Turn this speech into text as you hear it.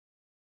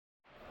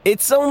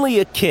It's only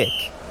a kick,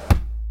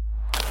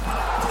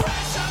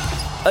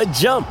 a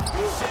jump,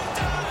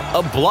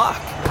 a block.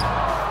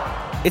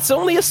 It's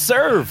only a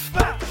serve.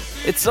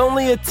 It's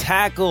only a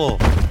tackle,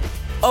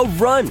 a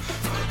run.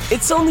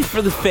 It's only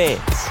for the fans.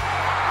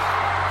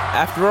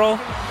 After all,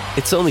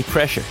 it's only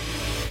pressure.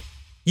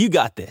 You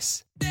got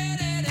this.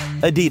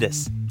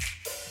 Adidas.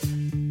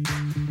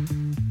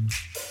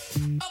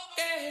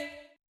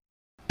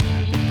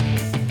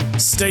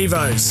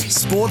 SteveO's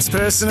Sports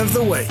Person of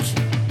the Week.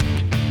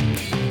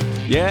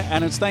 Yeah,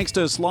 and it's thanks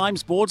to Slime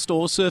Sports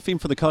Store,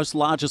 surfing for the coast's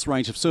largest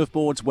range of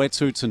surfboards,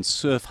 wetsuits and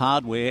surf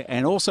hardware.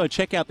 And also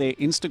check out their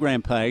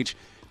Instagram page.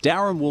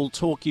 Darren will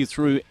talk you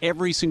through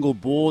every single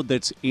board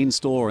that's in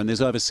store, and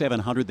there's over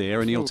 700 there,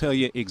 and he'll tell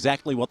you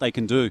exactly what they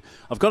can do.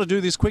 I've got to do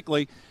this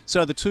quickly.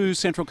 So the two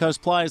Central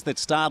Coast players that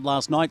starred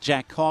last night,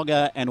 Jack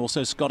Cogger and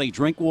also Scotty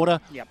Drinkwater,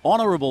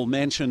 honourable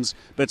mentions.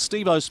 But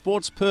Steve-O's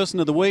Sports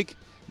Person of the Week,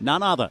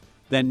 none other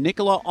than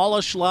Nicola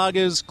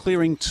Olaschlager's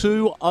clearing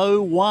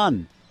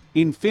 2:01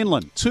 in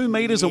Finland. 2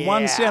 metres and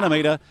 1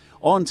 centimetre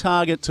on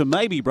target to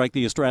maybe break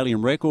the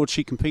Australian record.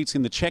 She competes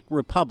in the Czech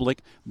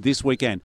Republic this weekend.